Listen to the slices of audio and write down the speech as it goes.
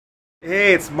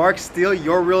Hey, it's Mark Steele,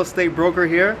 your real estate broker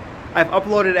here. I've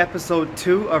uploaded episode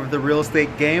 2 of the real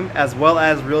estate game as well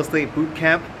as real estate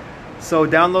bootcamp. So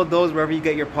download those wherever you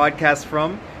get your podcasts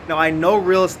from. Now I know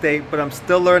real estate, but I'm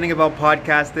still learning about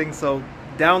podcasting. So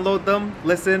download them,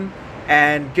 listen,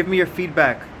 and give me your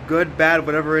feedback. Good, bad,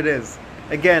 whatever it is.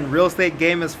 Again, real estate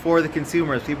game is for the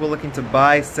consumers, people looking to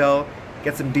buy, sell,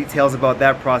 get some details about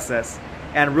that process.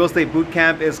 And real estate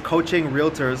bootcamp is coaching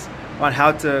realtors on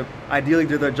how to ideally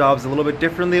do their jobs a little bit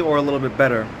differently or a little bit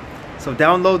better. So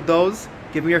download those,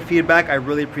 give me your feedback, I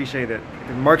really appreciate it.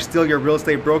 Mark Steele, your real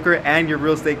estate broker and your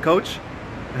real estate coach,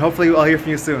 and hopefully I'll hear from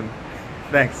you soon.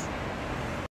 Thanks.